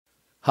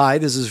Hi,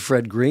 this is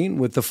Fred Green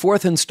with the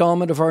fourth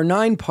installment of our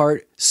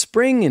 9-part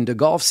Spring into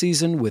Golf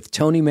Season with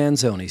Tony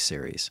Manzoni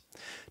series.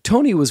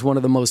 Tony was one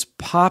of the most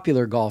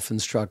popular golf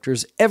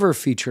instructors ever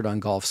featured on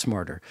Golf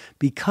Smarter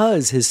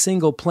because his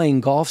single-plane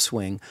golf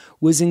swing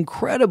was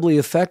incredibly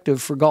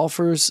effective for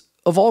golfers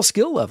of all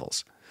skill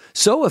levels.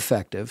 So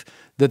effective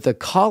that the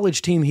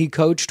college team he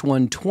coached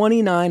won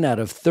 29 out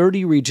of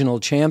 30 regional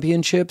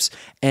championships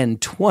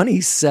and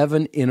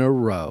 27 in a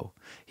row.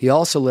 He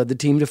also led the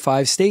team to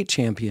 5 state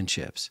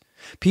championships.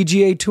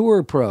 PGA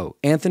Tour pro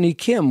Anthony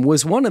Kim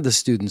was one of the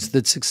students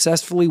that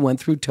successfully went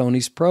through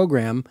Tony's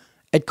program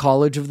at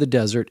College of the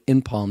Desert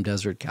in Palm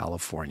Desert,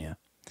 California.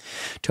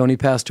 Tony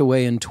passed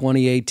away in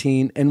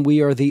 2018, and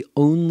we are the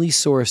only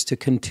source to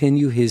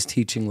continue his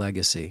teaching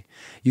legacy.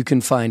 You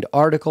can find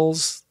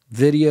articles,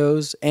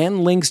 videos,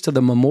 and links to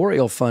the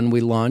memorial fund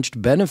we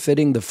launched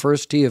benefiting the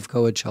first tee of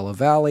Coachella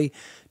Valley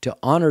to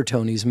honor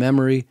Tony's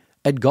memory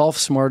at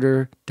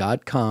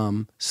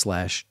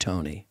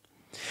golfsmarter.com/Tony.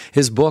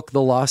 His book,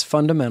 The Lost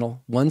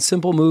Fundamental, One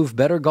Simple Move,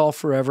 Better Golf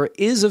Forever,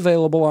 is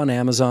available on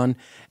Amazon,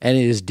 and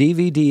his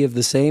DVD of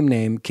the same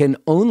name can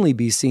only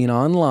be seen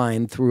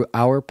online through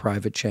our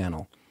private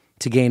channel.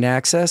 To gain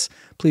access,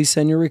 please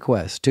send your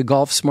request to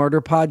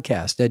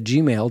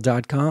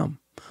golfsmarterpodcast@gmail.com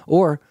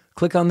or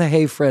click on the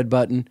Hey Fred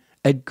button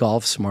at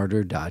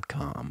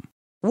golfsmarter.com.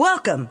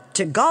 Welcome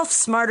to Golf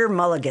Smarter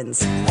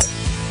Mulligans,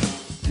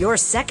 your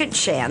second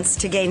chance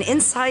to gain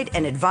insight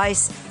and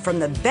advice from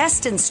the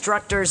best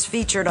instructors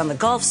featured on the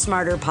Golf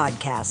Smarter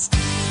podcast.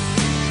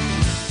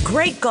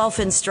 Great golf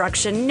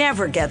instruction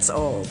never gets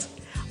old.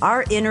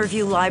 Our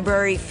interview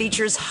library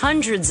features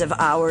hundreds of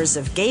hours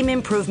of game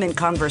improvement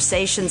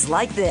conversations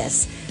like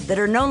this that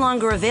are no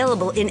longer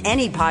available in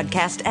any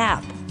podcast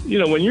app. You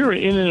know, when you're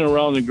in and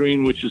around the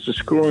green, which is the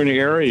scoring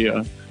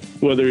area,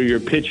 whether you're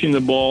pitching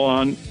the ball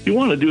on, you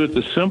want to do it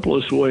the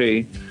simplest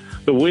way.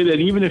 The way that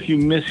even if you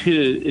miss-hit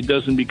it, it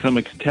doesn't become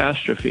a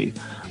catastrophe.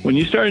 When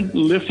you start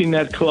lifting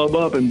that club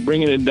up and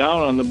bringing it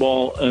down on the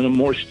ball in a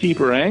more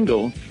steeper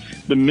angle,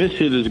 the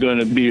miss-hit is going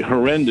to be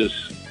horrendous,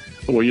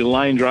 where you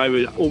line drive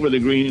it over the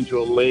green into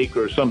a lake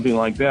or something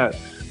like that.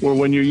 Where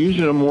when you're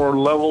using a more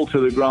level to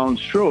the ground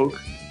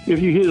stroke,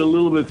 if you hit a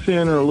little bit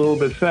thin or a little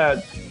bit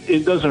fat,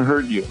 it doesn't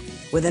hurt you.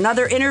 With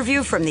another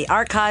interview from the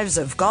archives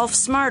of Golf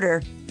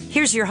Smarter,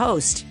 here's your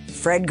host,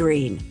 Fred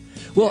Green.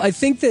 Well, I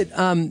think that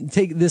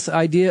take this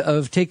idea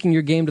of taking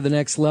your game to the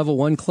next level,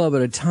 one club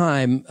at a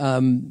time,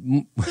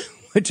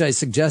 which I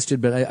suggested,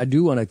 but I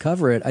do want to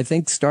cover it. I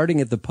think starting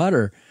at the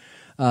putter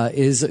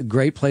is a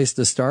great place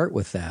to start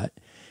with that.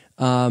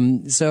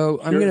 So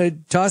I'm going to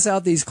toss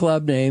out these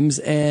club names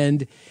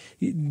and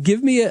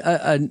give me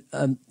a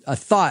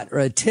thought or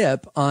a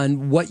tip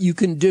on what you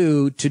can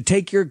do to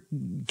take your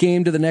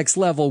game to the next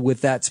level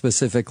with that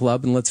specific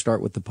club. And let's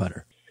start with the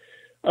putter.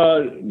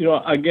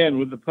 Again,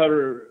 with the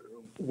putter,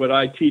 what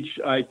I teach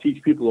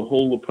people to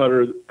hold the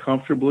putter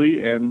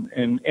comfortably and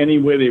any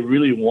way they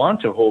really want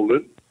to hold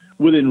it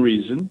within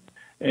reason.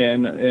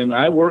 And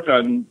I work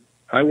on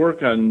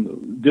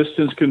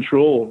distance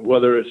control,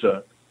 whether it's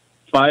a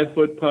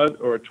 5-foot putt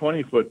or a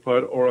 20-foot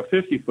putt or a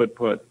 50-foot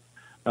putt.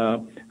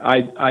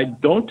 I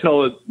don't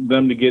tell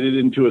them to get it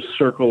into a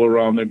circle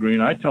around the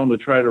green. I tell them to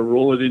try to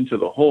roll it into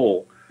the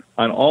hole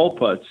on all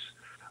putts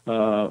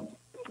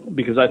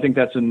because I think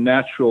that's a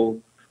natural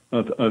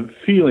a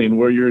feeling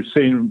where you're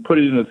saying put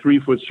it in a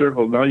 3-foot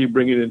circle. Now you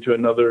bring it into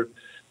another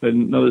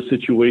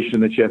situation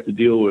that you have to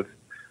deal with.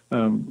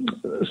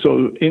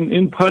 So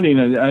in putting,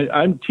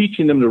 I'm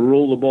teaching them to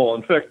roll the ball.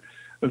 In fact,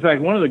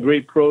 one of the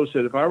great pros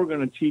said if I were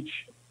going to teach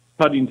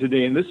putting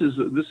today, and this is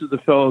the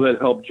fellow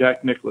that helped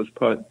Jack Nicklaus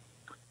putt.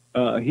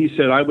 He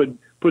said I would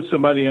put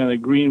somebody on a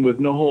green with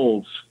no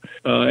holes,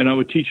 and I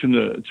would teach them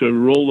to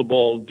roll the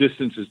ball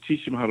distances.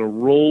 Teach them how to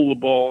roll the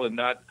ball and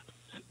not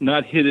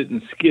hit it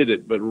and skid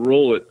it, but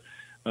roll it.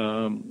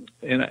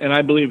 And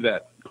I believe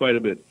that quite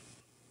a bit.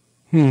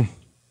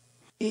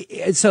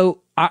 So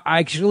I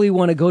actually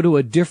want to go to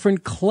a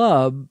different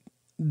club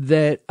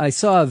that I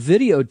saw a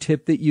video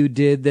tip that you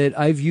did that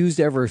I've used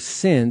ever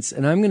since,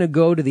 and I'm going to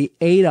go to the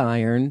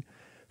 8-iron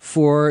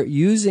for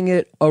using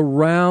it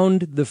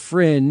around the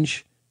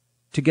fringe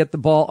to get the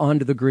ball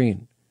onto the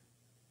green.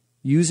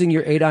 Using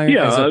your 8-iron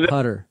as a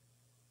putter.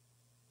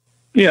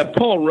 Yeah,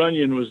 Paul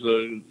Runyon was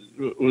the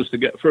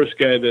first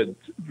guy that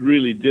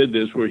really did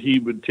this, where he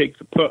would take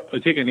an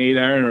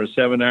 8-iron or a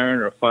 7-iron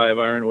or a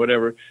 5-iron,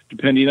 whatever,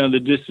 depending on the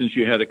distance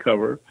you had to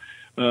cover,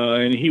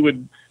 and he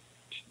would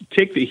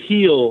take the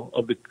heel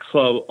of the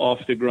club off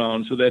the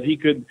ground so that he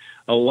could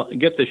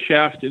get the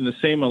shaft in the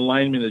same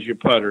alignment as your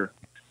putter,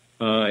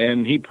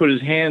 and he put his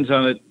hands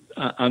on it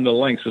on the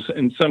length. So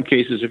in some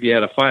cases, if you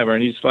had a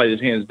 5-iron, he'd slide his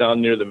hands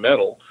down near the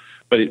metal,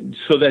 but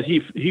so that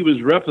he was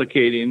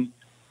replicating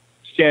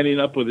standing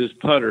up with his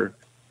putter.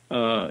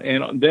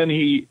 And then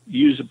he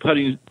used a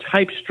putting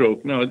type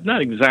stroke. No,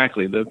 not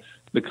exactly.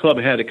 The club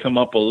had to come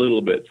up a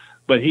little bit,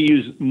 but he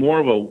used more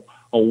of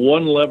a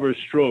one-lever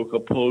stroke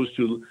opposed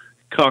to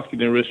cocking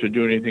the wrist or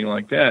doing anything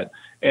like that.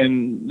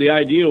 And the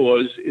idea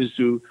is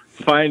to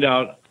find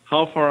out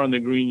how far on the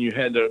green you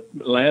had to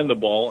land the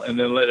ball, and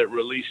then let it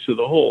release to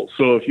the hole.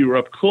 So if you were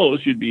up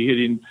close, you'd be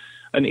hitting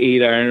an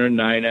 8-iron or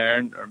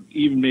 9-iron, or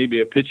even maybe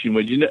a pitching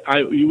wedge. You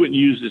wouldn't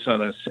use this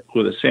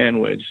with a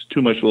sand wedge; it's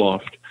too much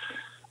loft.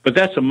 But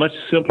that's a much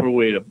simpler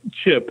way to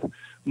chip.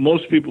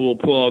 Most people will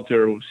pull out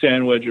their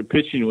sand wedge or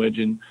pitching wedge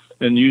and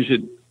use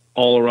it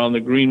all around the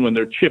green when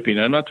they're chipping.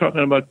 I'm not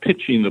talking about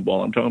pitching the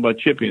ball; I'm talking about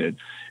chipping it.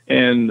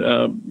 And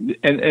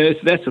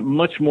that's a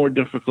much more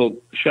difficult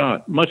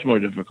shot, much more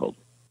difficult.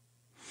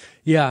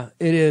 Yeah,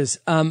 it is.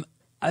 When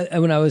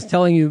I was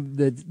telling you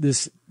that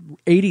this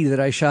 80 that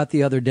I shot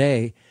the other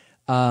day,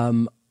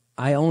 I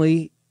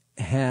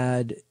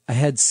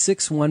had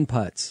 6 one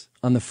putts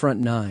on the front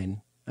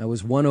 9. I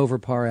was 1 over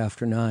par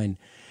after 9.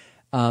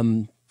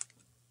 I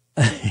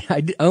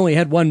only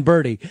had 1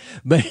 birdie,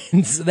 but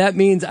so that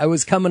means I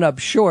was coming up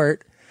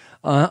short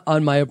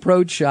on my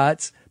approach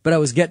shots, but I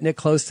was getting it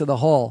close to the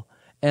hole.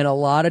 And a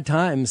lot of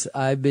times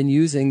I've been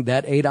using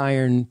that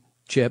 8-iron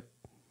chip.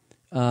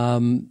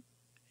 And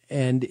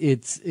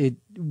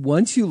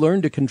once you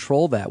learn to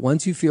control that,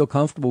 once you feel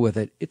comfortable with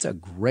it, it's a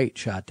great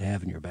shot to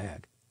have in your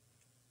bag.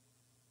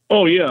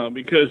 Oh yeah,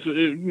 because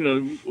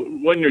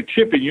when you're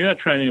chipping, you're not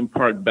trying to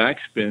impart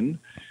backspin.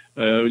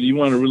 You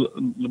want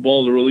the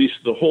ball to release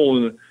the hole,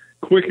 and the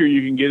quicker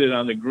you can get it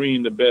on the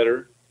green, the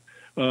better.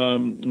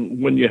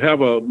 When you have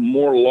a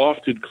more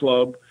lofted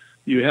club,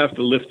 you have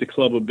to lift the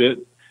club a bit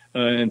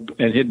and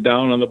hit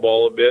down on the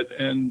ball a bit,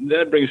 and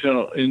that brings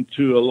it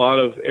into a lot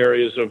of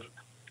areas of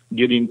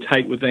getting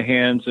tight with the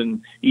hands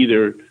and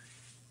either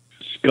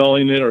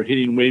sculling it or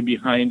hitting way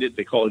behind it.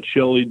 They call it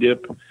shelly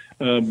dip.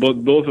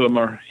 But both of them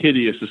are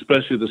hideous,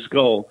 especially the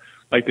skull.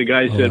 Like the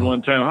guy said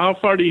one time, how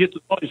far do you hit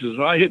the ball? He says,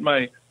 well, I hit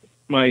my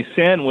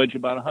sand wedge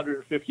about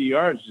 150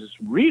 yards. He says,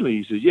 really?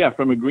 He says, yeah,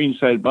 from a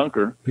greenside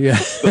bunker. Yeah.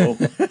 So,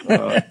 that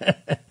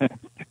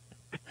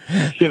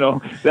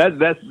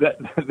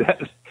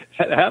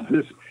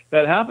happens.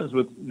 That happens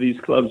with these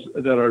clubs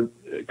that are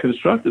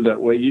constructed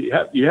that way. You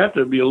have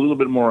to be a little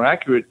bit more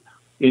accurate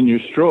in your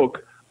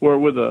stroke, where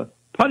with a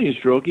putting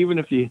stroke, even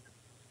if you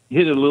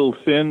hit it a little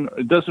thin,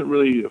 it doesn't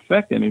really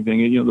affect anything.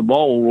 The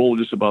ball will roll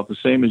just about the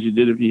same as you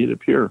did if you hit it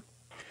pure.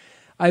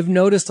 I've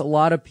noticed a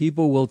lot of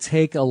people will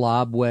take a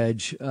lob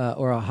wedge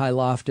or a high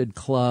lofted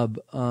club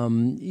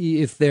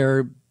if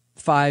they're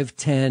 5,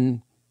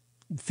 10,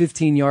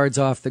 15 yards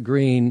off the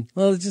green.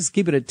 Well, let's just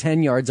keep it at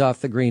 10 yards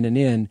off the green and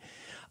in.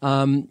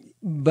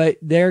 But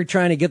they're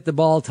trying to get the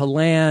ball to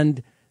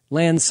land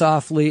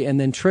softly and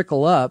then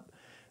trickle up.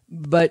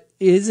 But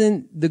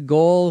isn't the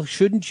goal,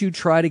 shouldn't you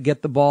try to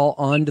get the ball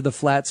onto the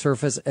flat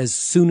surface as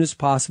soon as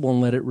possible and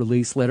let it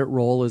release, let it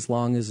roll as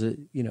long as it,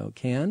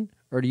 can?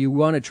 Or do you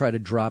want to try to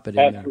drop it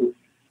in there?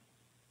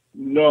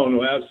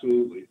 No,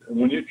 absolutely. And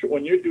when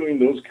you're doing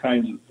those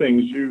kinds of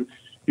things, you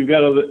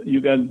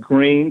got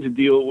grain to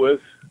deal with.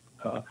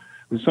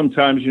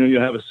 Sometimes,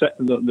 you'll have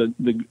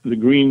the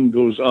green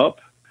goes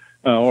up,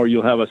 or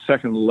you'll have a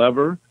second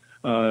lever.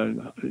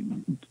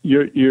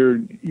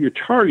 Your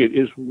target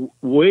is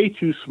way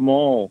too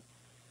small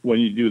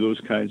when you do those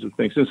kinds of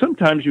things. And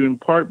sometimes you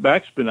impart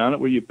backspin on it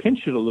where you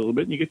pinch it a little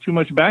bit and you get too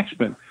much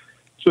backspin.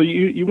 So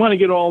you want to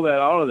get all that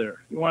out of there.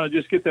 You want to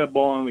just get that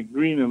ball on the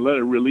green and let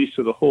it release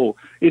to the hole.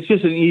 It's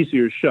just an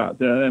easier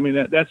shot. I mean,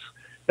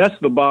 that's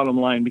the bottom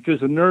line, because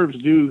the nerves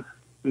do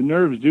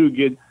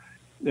get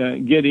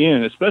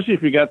in, especially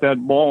if you got that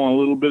ball on a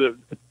little bit of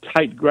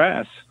tight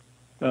grass.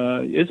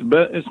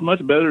 It's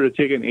much better to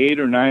take an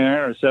 8 or 9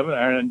 iron or 7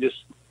 iron and just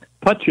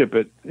putt chip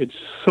it. It's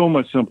so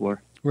much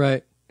simpler.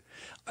 Right.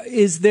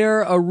 Is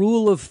there a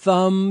rule of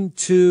thumb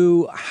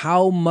to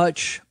how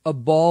much a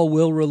ball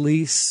will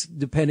release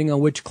depending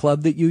on which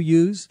club that you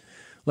use?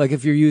 Like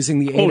if you're using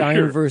the 8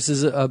 iron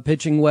versus a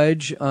pitching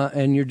wedge,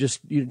 and you're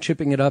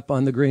chipping it up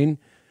on the green?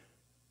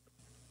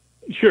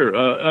 Sure.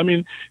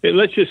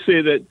 Let's just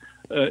say that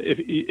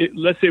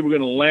let's say we're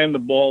going to land the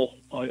ball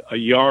a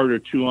yard or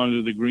two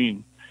onto the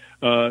green.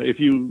 If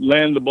you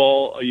land the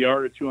ball a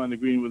yard or two on the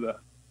green with a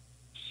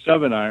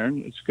 7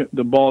 iron,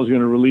 the ball is going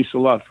to release a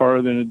lot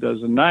farther than it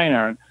does a 9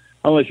 iron,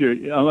 unless you're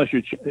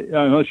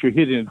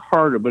hitting it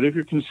harder. But if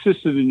you're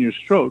consistent in your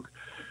stroke,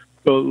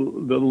 the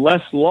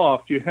less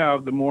loft you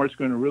have, the more it's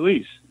going to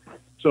release.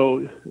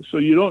 So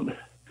you don't.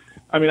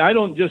 I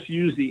don't just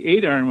use the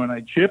 8 iron when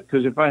I chip,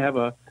 because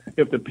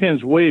if the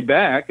pin's way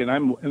back and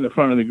I'm in the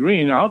front of the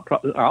green,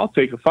 I'll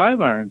take a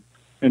 5 iron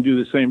and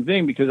do the same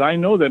thing, because I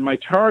know that my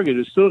target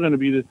is still going to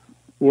be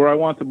where I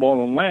want the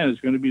ball to land is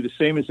going to be the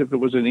same as if it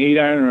was an 8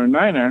 iron or a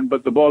 9 iron,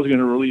 but the ball is going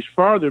to release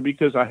farther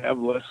because I have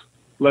less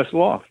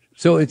loft.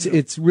 So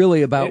it's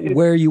really about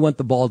where you want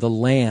the ball to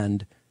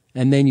land,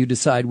 and then you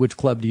decide which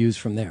club to use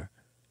from there.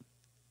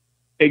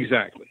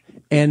 Exactly.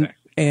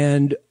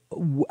 And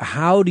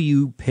how do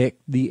you pick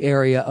the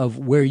area of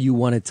where you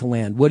want it to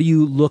land? What are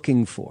you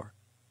looking for?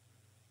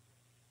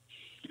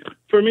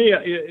 For me,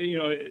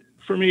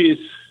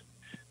 it's,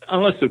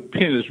 unless the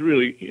pin is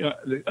really,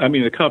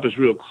 the cup is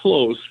real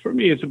close, for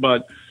me it's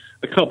about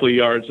a couple of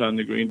yards on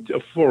the green,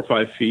 4 or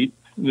 5 feet,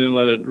 and then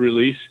let it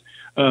release.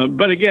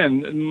 But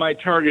again, my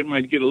target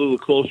might get a little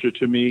closer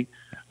to me.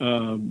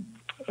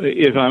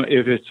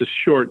 if it's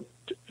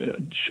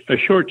a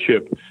short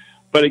chip.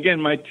 But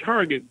again, my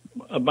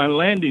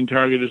landing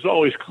target is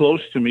always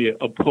close to me,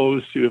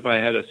 opposed to if I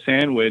had a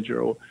sand wedge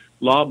or a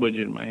lob wedge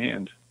in my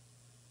hand.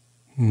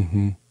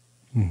 Mm-hmm.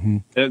 Mm-hmm.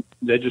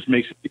 That just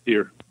makes it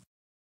easier.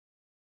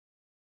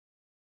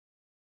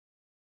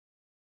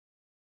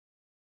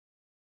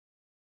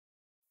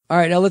 All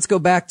right, now let's go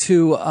back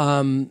to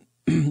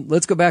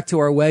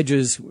our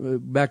wedges.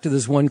 Back to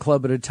this one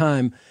club at a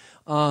time.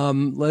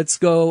 Let's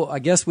go, I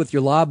guess, with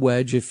your lob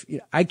wedge. If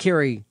I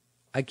carry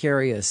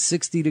a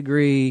 60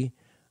 degree,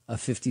 a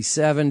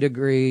 57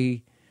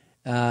 degree,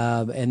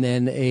 and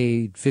then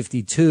a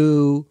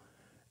 52,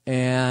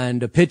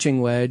 and a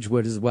pitching wedge,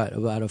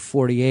 about a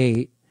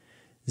 48.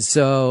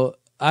 So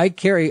I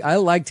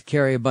like to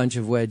carry a bunch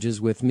of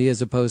wedges with me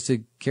as opposed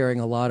to carrying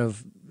a lot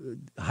of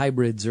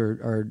hybrids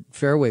or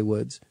fairway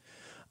woods.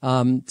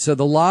 So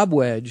the lob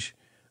wedge,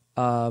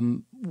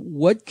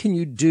 what can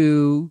you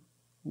do?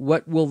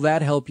 What will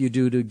that help you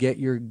do to get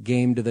your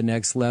game to the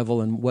next level?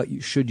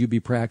 And should you be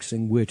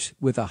practicing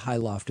with a high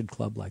lofted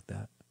club like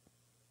that?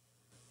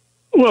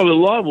 Well, the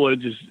lob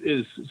wedge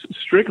is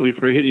strictly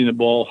for hitting the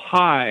ball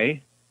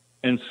high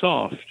and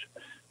soft.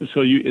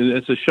 So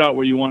it's a shot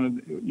where you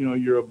want to,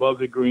 you're above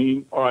the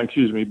green,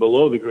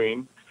 below the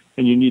green,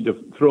 and you need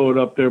to throw it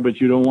up there,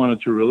 but you don't want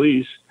it to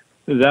release.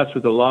 That's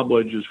what the lob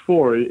wedge is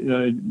for.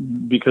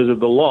 Because of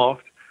the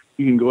loft,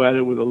 you can go at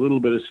it with a little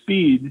bit of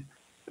speed,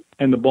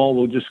 and the ball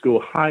will just go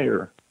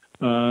higher.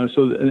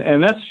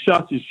 And that's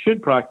shots you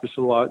should practice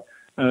a lot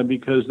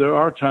because there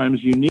are times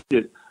you need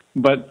it.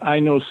 But I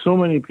know so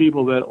many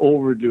people that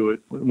overdo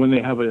it when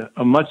they have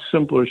a much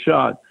simpler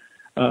shot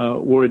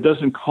where it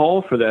doesn't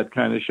call for that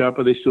kind of shot,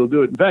 but they still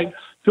do it. In fact,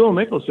 Phil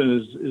Mickelson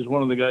is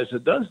one of the guys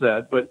that does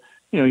that, but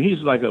he's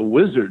like a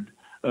wizard.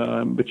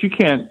 But you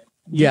can't.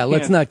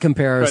 Let's not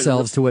compare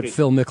ourselves to what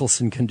Phil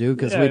Mickelson can do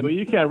but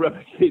you can't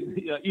replicate.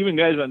 Even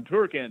guys on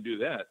tour can't do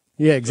that.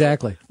 Yeah,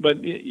 exactly. But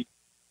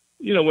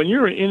when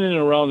you're in and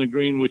around the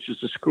green, which is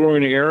the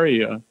scoring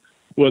area,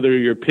 whether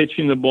you're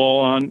pitching the ball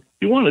on,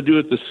 you want to do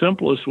it the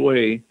simplest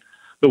way,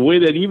 the way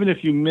that even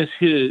if you miss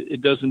hit it,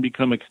 it doesn't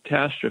become a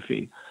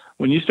catastrophe.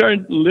 When you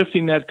start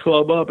lifting that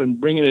club up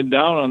and bringing it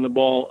down on the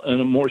ball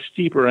in a more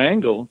steeper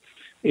angle,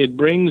 it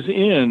brings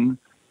in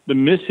the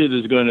miss hit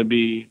is going to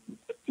be,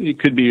 it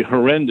could be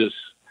horrendous,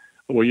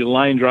 where you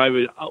line drive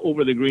it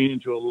over the green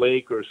into a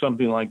lake or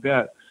something like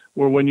that.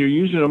 Where when you're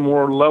using a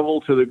more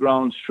level to the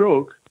ground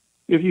stroke,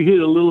 if you hit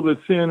a little bit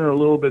thin or a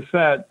little bit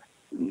fat,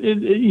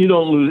 you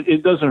don't lose.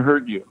 It doesn't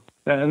hurt you,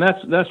 and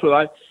that's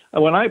what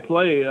when I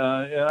play,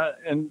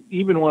 and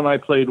even when I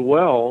played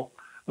well,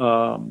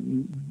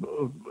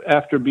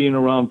 after being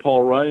around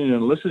Paul Ryan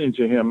and listening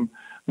to him,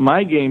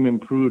 my game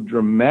improved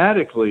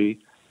dramatically.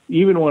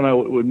 Even when I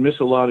would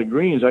miss a lot of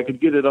greens, I could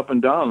get it up and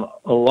down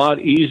a lot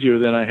easier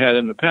than I had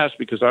in the past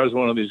because I was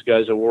one of these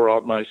guys that wore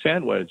out my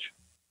sand wedge.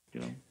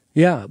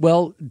 Yeah,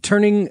 well,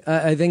 turning,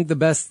 I think the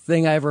best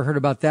thing I ever heard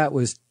about that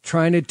was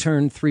trying to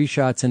turn 3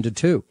 shots into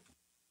 2.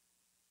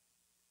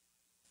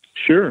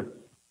 Sure.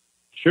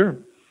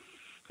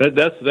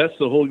 That's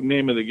the whole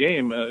name of the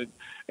game.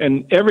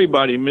 And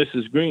everybody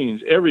misses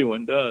greens.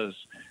 Everyone does.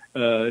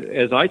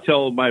 As I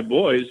tell my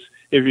boys,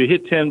 if you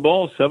hit 10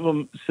 balls,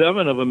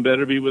 seven of them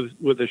better be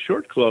with the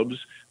short clubs,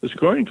 the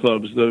scoring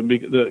clubs,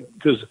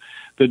 because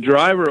the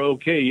driver,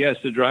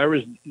 the driver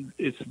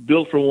it's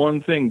built for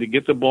one thing, to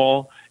get the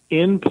ball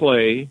in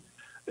play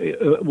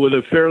with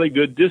a fairly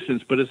good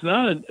distance, but it's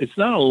not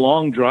a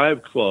long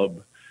drive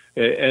club,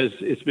 as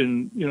it's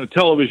been,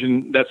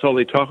 television. That's all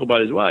they talk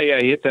about is,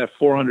 he hit that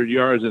 400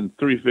 yards and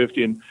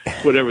 350 and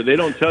whatever. They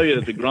don't tell you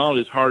that the ground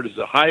is hard as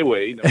a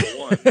highway. Number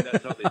one,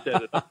 that's how they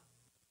set it up.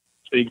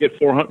 So you get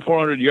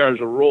 400 yards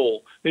a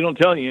roll. They don't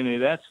tell you any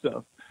of that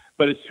stuff,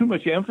 but it's too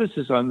much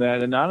emphasis on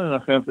that and not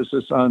enough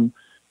emphasis on,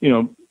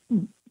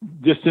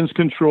 distance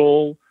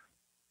control,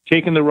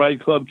 taking the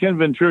right club. Ken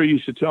Ventura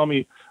used to tell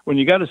me, when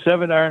you got a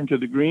 7-iron to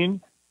the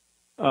green,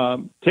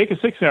 take a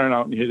 6-iron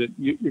out and hit it.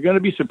 You're going to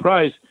be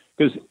surprised,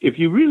 because if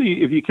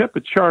you kept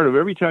a chart of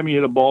every time you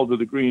hit a ball to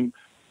the green,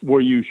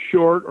 were you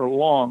short or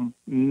long,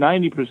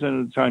 90%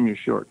 of the time you're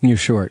short. You're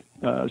short.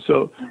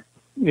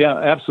 Yeah,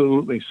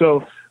 absolutely.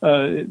 So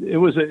it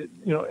was and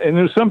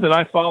it was something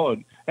I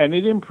followed, and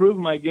it improved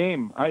my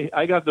game.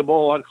 I got the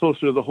ball a lot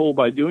closer to the hole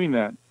by doing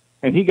that,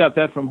 and he got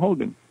that from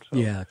Hogan. So,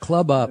 yeah,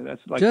 club up.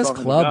 Like just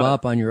club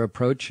up on your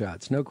approach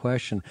shots, no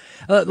question.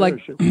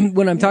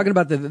 When I'm talking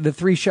about the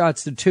 3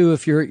 shots to 2,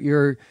 if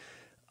you're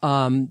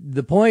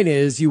the point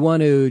is you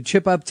want to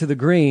chip up to the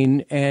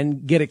green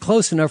and get it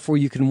close enough where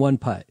you can one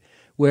putt.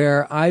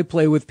 Where I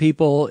play with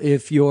people,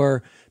 if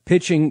you're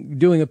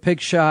doing a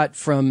pick shot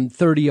from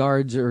 30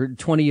 yards or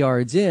 20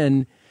 yards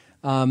in,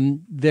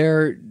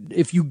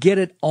 if you get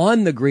it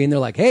on the green, they're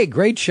like, hey,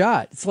 great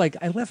shot. It's like,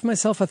 I left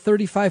myself a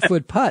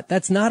 35-foot putt.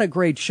 That's not a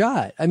great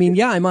shot. I mean,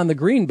 I'm on the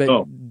green,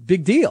 but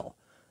big deal.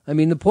 I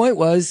mean, the point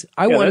was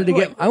I wanted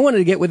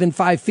to get within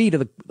 5 feet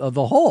of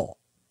the hole.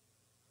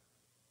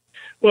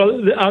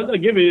 Well, I'll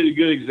give you a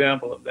good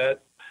example of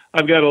that.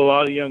 I've got a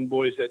lot of young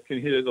boys that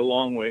can hit it a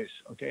long ways.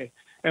 Okay,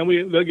 and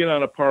they'll get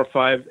on a par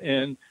 5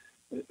 and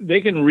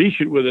they can reach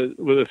it with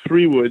a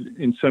 3-wood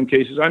in some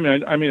cases. I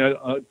mean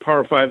a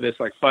par 5 that's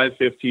like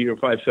 550 or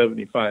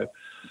 575.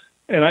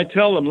 And I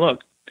tell them,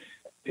 look,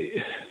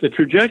 the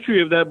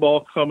trajectory of that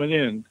ball coming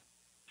in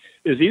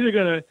is either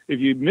gonna, if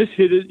you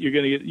mishit it,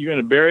 you're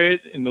gonna bury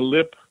it in the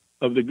lip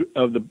of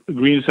the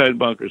green side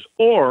bunkers,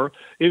 or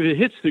if it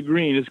hits the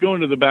green, it's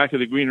going to the back of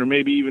the green or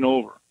maybe even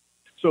over.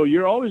 So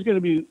you're always going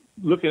to be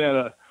looking at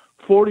a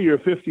 40 or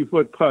 50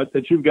 foot putt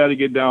that you've got to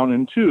get down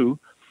in 2.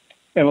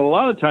 And a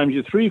lot of times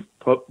you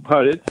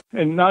 3-putt it,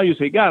 and now you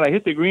say, God, I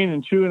hit the green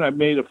in 2 and I've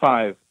made a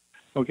 5.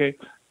 Okay,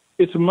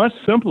 it's much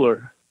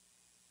simpler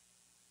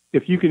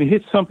if you can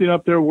hit something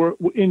up there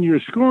in your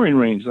scoring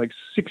range, like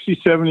 60,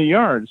 70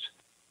 yards.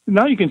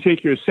 Now you can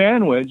take your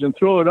sand wedge and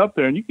throw it up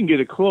there, and you can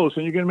get it close,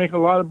 and you're going to make a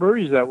lot of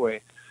birdies that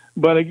way.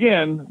 But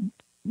again,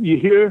 you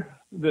hear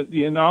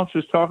the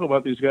announcers talk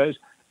about these guys.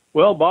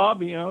 Well,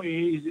 Bob,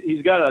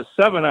 he's got a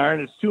 7-iron.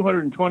 It's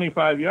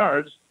 225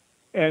 yards,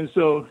 and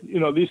so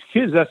these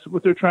kids, that's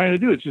what they're trying to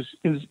do.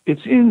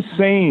 It's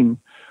insane.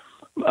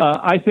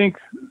 I think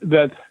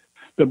that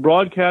the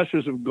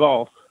broadcasters of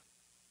golf,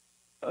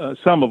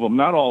 some of them,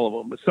 not all of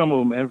them, but some of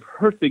them have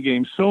hurt the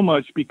game so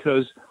much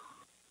because,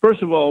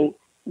 first of all,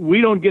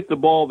 we don't get the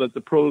ball that the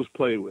pros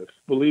play with.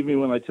 Believe me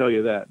when I tell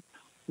you that.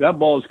 That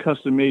ball is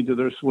custom made to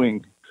their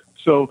swing.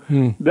 So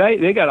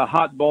they got a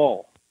hot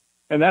ball.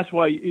 And that's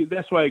why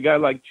a guy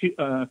like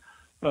the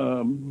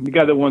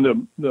guy that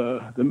won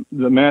the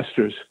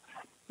Masters,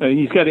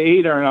 he's got an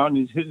 8-iron out and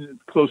he's hitting it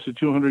close to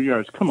 200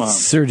 yards. Come on.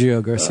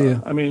 Sergio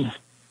Garcia.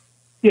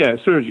 Yeah,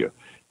 Sergio.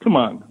 Come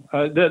on.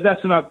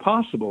 That's not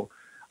possible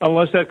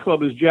unless that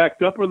club is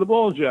jacked up or the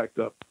ball is jacked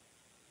up.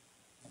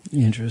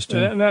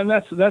 Interesting. And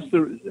that's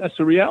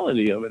the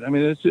reality of it. I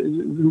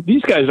mean,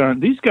 these guys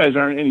aren't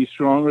any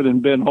stronger than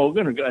Ben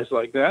Hogan or guys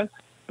like that.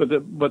 But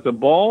the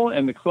ball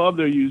and the club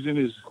they're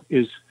using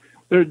is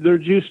they're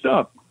juiced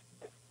up.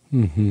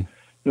 Mm-hmm.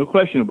 No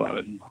question about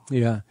it.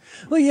 Yeah.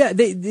 Well, yeah,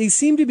 they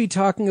seem to be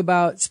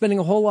spending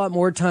a whole lot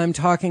more time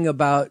talking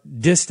about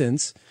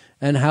distance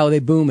and how they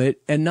boom it,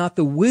 and not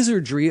the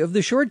wizardry of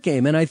the short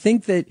game. And I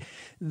think that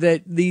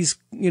these,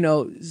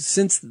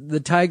 since the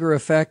Tiger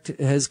effect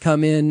has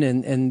come in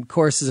and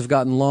courses have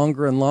gotten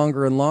longer and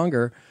longer and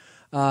longer,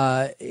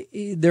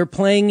 they're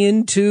playing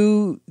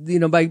into,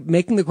 by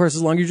making the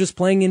courses longer, you're just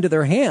playing into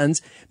their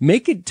hands.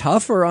 Make it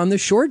tougher on the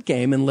short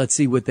game, and let's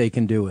see what they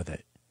can do with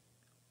it.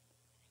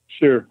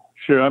 Sure.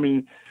 I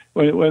mean,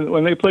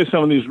 when they play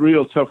some of these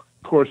real tough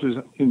courses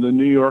in the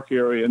New York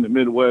area and the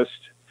Midwest,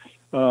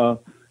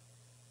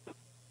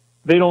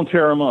 they don't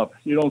tear them up.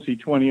 You don't see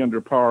 20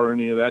 under par or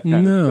any of that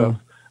kind of stuff.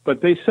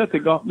 But they set the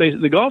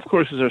golf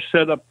courses are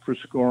set up for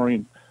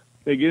scoring.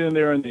 They get in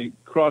there and they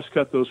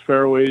cross-cut those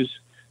fairways.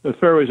 The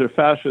fairways are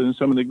faster than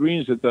some of the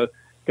greens that the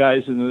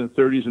guys in the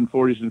 30s and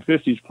 40s and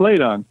 50s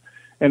played on.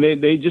 And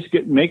they just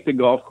make the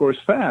golf course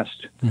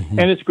fast. Mm-hmm.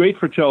 And it's great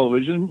for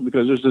television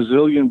because there's a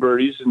zillion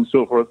birdies and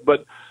so forth.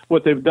 But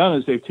what they've done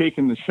is they've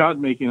taken the shot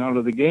making out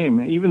of the game.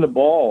 Even the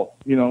ball,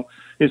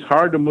 it's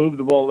hard to move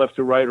the ball left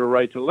to right or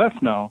right to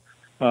left now,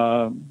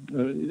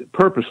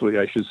 purposely,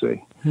 I should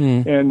say.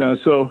 And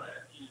so,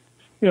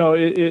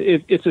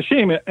 it's a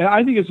shame.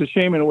 I think it's a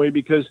shame in a way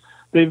because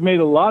they've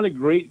made a lot of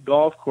great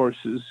golf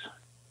courses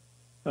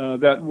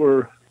that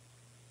were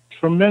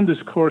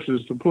tremendous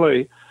courses to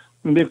play.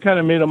 And they've kind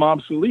of made them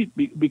obsolete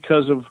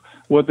because of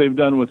what they've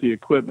done with the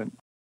equipment.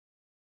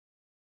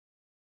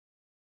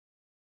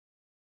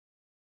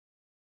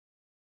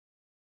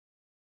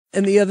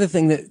 And the other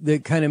thing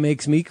that kind of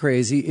makes me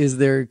crazy is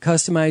they're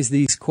customized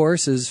these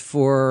courses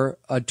for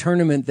a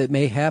tournament that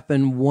may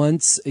happen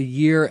once a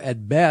year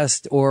at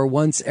best or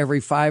once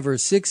every 5 or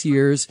 6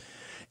 years.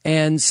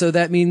 And so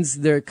that means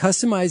they're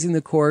customizing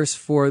the course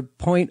for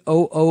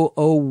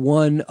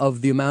 0.0001 of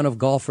the amount of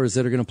golfers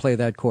that are going to play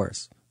that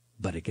course.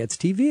 But it gets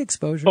TV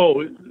exposure.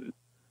 Oh,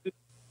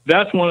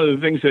 that's one of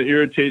the things that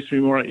irritates me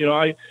more.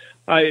 I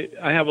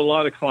have a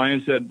lot of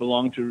clients that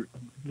belong to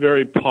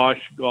very posh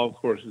golf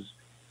courses.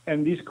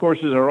 And these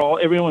courses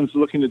everyone's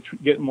looking to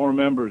get more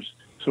members.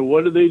 So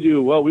what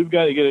do? Well, we've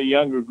got to get a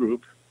younger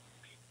group.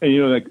 And,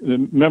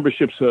 the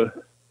membership's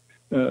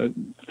 $300,000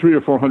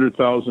 or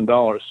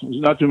 $400,000.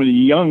 There's not too many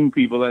young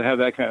people that have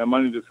that kind of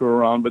money to throw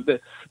around,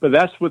 but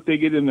that's what they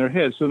get in their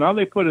heads. So now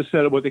they put a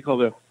set of what they call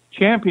the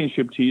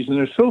championship tees, and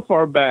they're so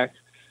far back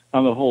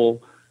on the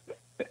hole.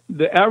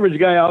 The average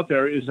guy out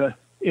there is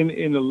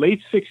in the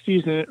late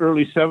 60s and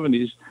early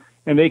 70s,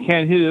 and they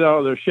can't hit it out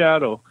of their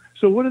shadow.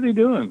 So what are they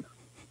doing?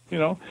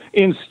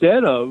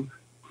 Instead of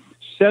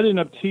setting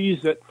up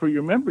tees that for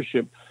your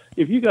membership,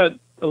 if you got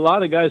a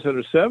lot of guys that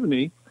are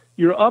 70,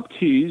 your up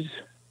tees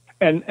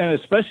and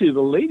especially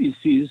the ladies'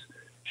 tees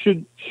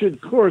should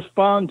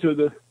correspond to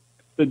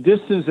the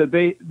distance that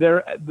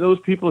those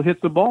people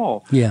hit the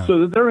ball, so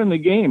that they're in the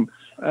game.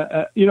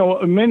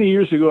 Many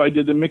years ago, I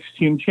did the mixed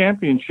team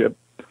championship,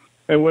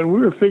 and when we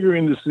were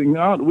figuring this thing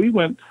out, we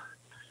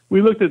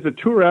looked at the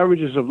tour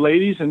averages of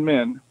ladies and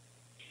men,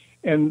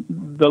 And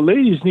the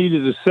ladies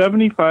needed a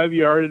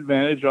 75-yard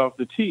advantage off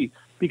the tee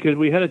because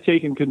we had to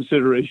take in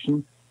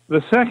consideration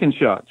the second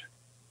shot,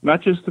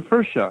 not just the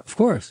first shot. Of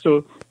course.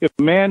 So if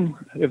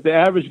the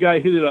average guy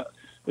hit it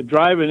a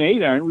drive and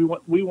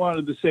 8-iron, we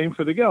wanted the same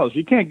for the gals.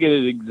 You can't get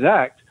it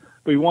exact,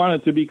 but we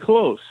want it to be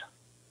close.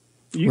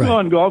 You go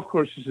on golf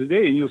courses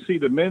today, and you'll see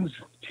the men's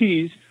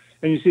tees,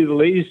 and you see the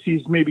ladies'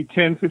 tees maybe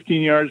 10,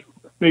 15 yards,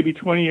 maybe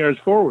 20 yards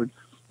forward.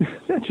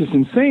 That's just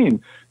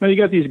insane. Now you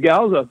got these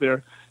gals out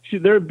there.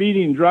 They're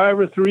beating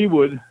driver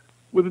 3-wood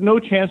with no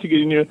chance of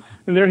getting there,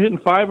 and they're hitting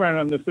 5-iron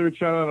on the third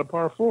shot on a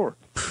par 4.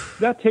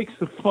 That takes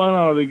the fun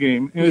out of the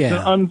game, and it's an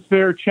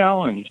unfair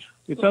challenge.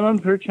 It's an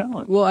unfair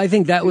challenge. Well, I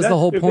think that was the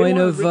whole point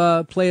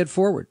of play it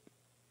forward,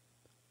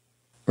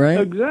 right?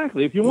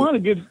 Exactly. If you want to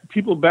get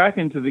people back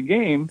into the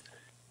game,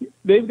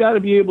 they've got to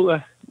be able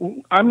to.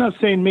 I'm not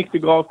saying make the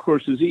golf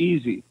courses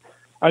easy.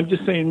 I'm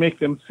just saying make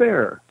them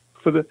fair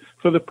for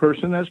the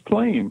person that's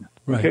playing.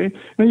 Right. Okay,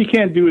 and you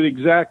can't do it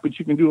exact, but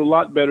you can do a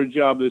lot better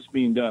job that's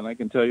being done. I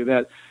can tell you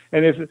that.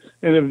 And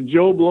if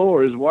Joe Blow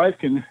or his wife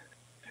can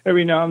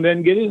every now and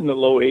then get it in the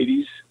low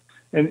 80s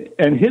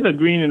and hit a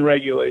green in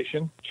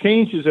regulation,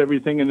 changes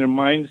everything in their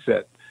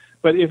mindset.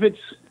 But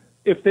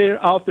if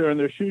they're out there and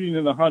they're shooting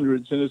in the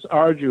hundreds and it's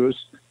arduous,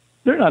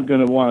 they're not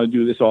going to want to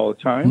do this all the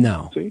time.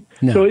 No. See?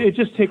 No. So it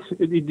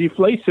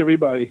deflates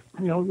everybody.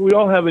 You know, we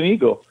all have an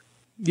ego.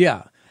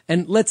 Yeah.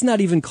 And let's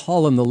not even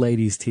call them the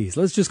ladies' tees.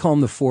 Let's just call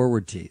them the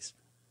forward tees.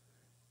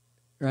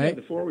 Right? Yeah,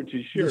 the forward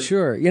tees, sure.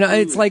 Sure. You know,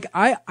 it's like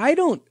I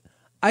don't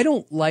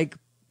like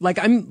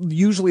I'm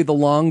usually the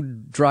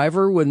long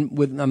driver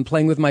when I'm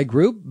playing with my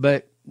group,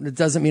 but it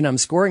doesn't mean I'm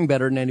scoring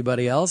better than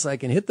anybody else. I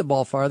can hit the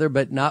ball farther,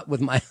 but not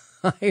with my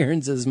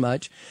irons as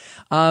much.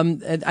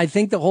 And I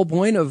think the whole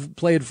point of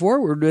play it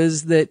forward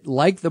is that,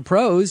 like the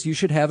pros, you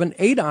should have an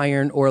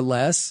 8-iron or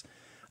less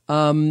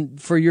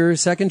for your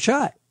second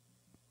shot.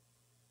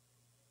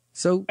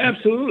 So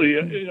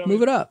absolutely,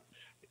 move it up.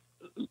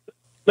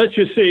 Let's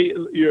just say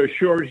you're a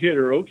short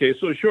hitter. Okay,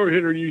 so a short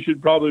hitter, you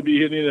should probably be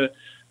hitting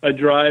a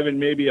drive and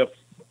maybe a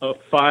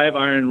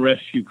 5-iron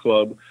rescue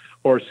club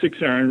or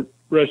 6-iron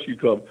rescue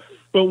club.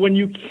 But when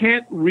you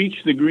can't reach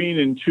the green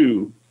in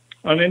 2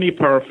 on any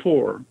par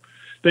 4,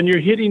 then you're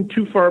hitting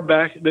too far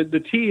back. The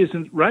tee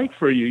isn't right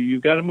for you.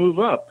 You've got to move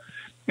up.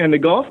 And the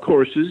golf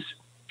courses,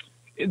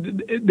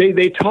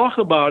 they talk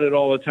about it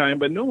all the time,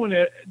 but no one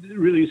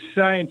really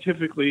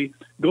scientifically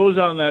goes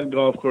on that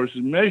golf course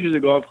and measures the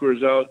golf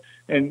course out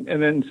and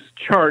then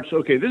charts,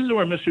 okay, this is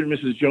where Mr. and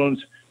Mrs.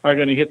 Jones are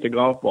going to hit the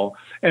golf ball.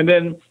 And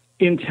then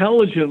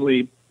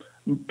intelligently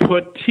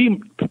put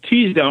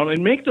tees down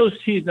and make those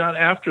tees not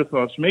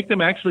afterthoughts. Make them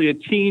actually a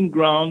teeing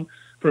ground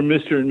for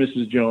Mr. and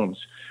Mrs. Jones.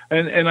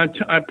 And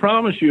I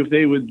promise you, if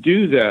they would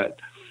do that,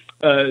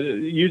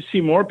 you'd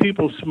see more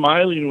people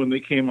smiling when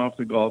they came off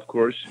the golf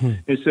course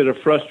instead of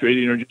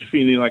frustrating or just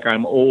feeling like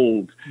I'm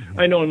old.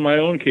 I know in my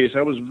own case,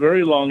 I was a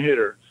very long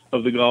hitter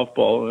of the golf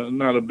ball,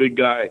 not a big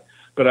guy,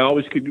 but I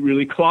always could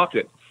really clock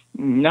it.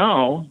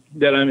 Now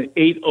that I'm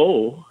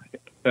 8-0,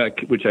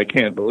 which I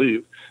can't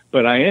believe,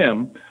 but I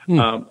am,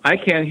 I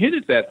can't hit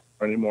it that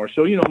far anymore.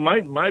 So, you know,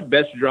 my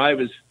best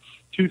drive is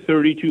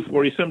 230,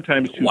 240,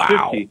 sometimes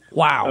 250.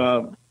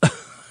 Wow.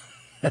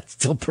 That's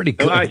still pretty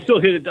good. I still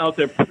hit it out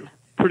there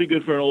pretty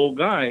good for an old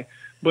guy,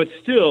 but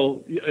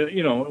still,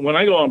 you know, when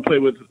I go out and play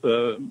with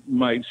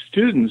my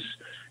students,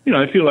 you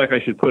know, I feel like I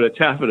should put a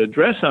taffeta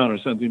dress on or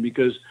something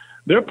because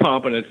they're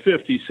popping at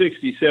 50,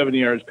 60, 70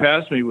 yards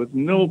past me with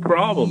no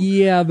problem.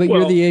 Yeah, but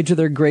you're the age of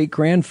their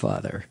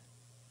great-grandfather.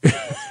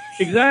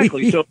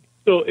 Exactly. So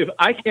if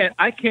I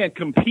can't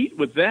compete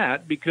with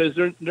that because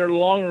they're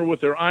longer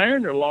with their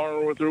iron, they're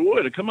longer with their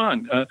wood. Come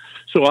on.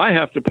 So I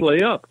have to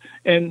play up.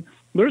 And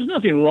there's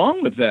nothing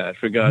wrong with that,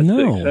 for God's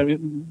sakes. I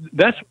mean,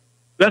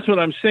 that's what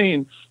I'm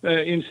saying.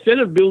 Instead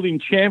of building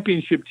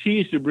championship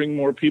tees to bring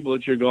more people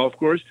at your golf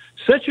course,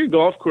 set your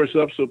golf course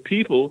up so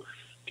people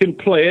can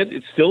play it.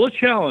 It's still a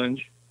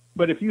challenge,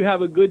 but if you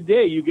have a good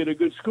day, you get a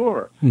good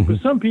score. Mm-hmm.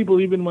 But some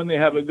people, even when they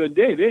have a good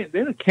day,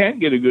 they can't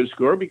get a good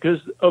score because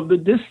of the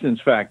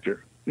distance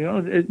factor. You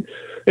know,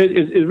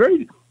 it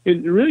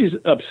really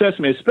upsets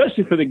me,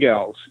 especially for the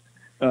gals.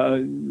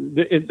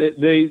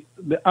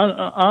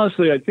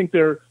 Honestly, I think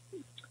they're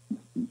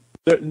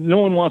no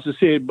one wants to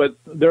say it, but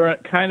they're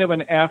kind of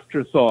an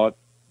afterthought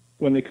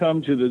when they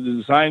come to the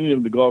designing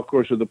of the golf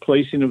course or the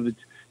placing of the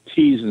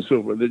tees and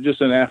so forth. They're just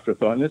an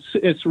afterthought, and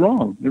it's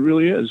wrong. It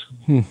really is.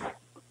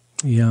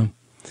 Yeah.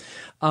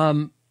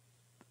 I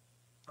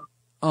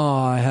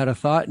had a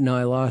thought. No,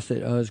 I lost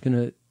it. I was going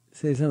to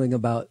say something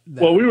about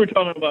that. Well, we were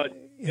talking about.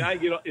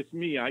 It's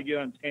me. I get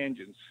on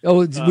tangents.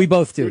 Oh, we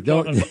both do.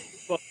 Don't.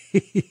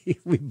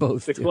 We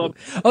both do. Club.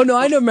 Oh, no,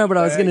 I don't remember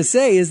what I was going to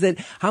say is that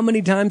how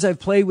many times I've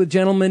played with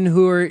gentlemen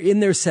who are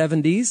in their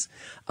 70s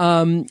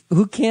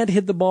who can't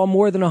hit the ball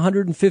more than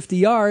 150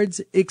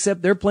 yards,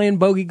 except they're playing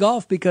bogey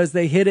golf because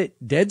they hit it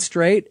dead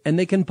straight and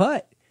they can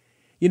putt.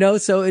 You know,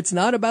 so it's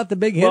not about the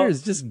big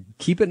hitters. Just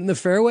keep it in the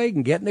fairway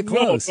and getting it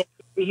close. No,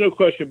 there's no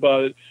question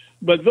about it.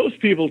 But those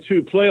people,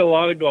 too, play a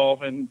lot of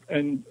golf, and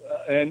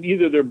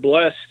either they're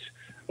blessed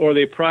or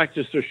they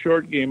practice their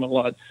short game a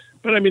lot.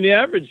 But I mean, the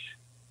average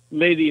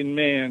lady and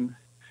man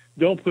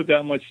don't put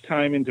that much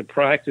time into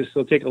practice.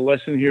 They'll take a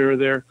lesson here or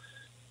there.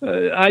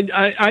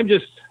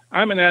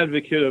 I'm an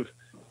advocate of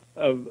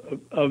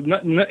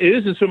it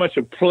isn't so much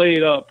a play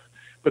it up,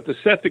 but to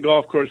set the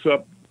golf course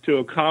up to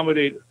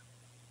accommodate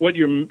what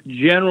your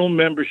general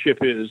membership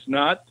is,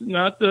 not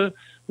the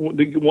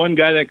one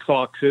guy that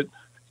clocks it,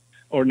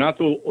 or not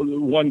the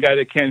one guy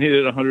that can't hit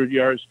it 100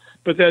 yards,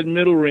 but that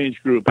middle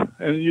range group,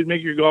 and you'd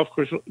make your golf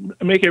course,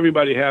 make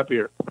everybody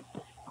happier.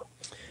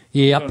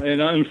 Yep.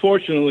 And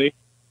unfortunately,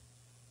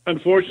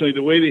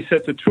 the way they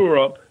set the tour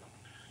up,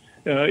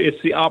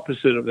 it's the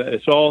opposite of that.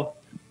 It's all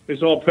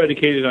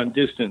predicated on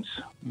distance.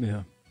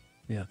 Yeah.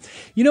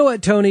 You know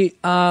what, Tony?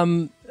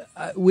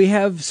 We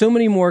have so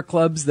many more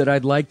clubs that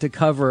I'd like to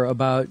cover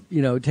about,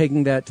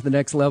 taking that to the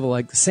next level,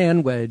 like the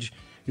sand wedge,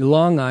 your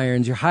long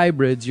irons, your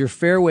hybrids, your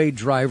fairway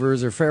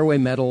drivers or fairway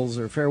metals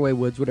or fairway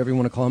woods, whatever you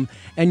want to call them,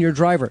 and your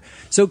driver.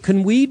 So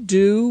can we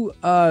do,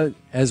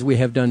 as we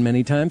have done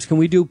many times, can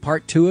we do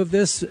part 2 of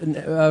this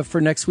for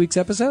next week's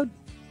episode?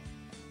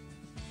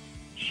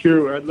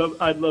 Sure, I'd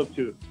love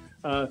to.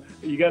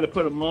 You got to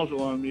put a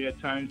muzzle on me at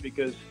times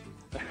because...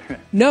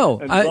 No.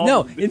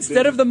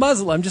 Instead of the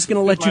muzzle, I'm just going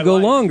to let you go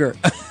longer.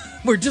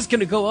 We're just going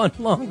to go on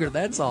longer.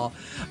 That's all.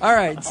 All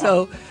right.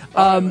 So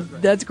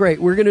that's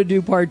great. We're going to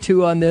do part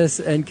 2 on this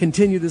and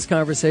continue this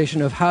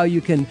conversation of how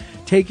you can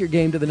take your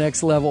game to the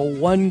next level,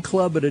 one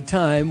club at a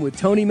time, with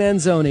Tony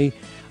Manzoni.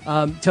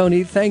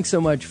 Tony, thanks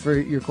so much for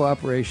your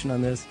cooperation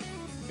on this.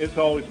 It's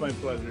always my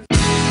pleasure.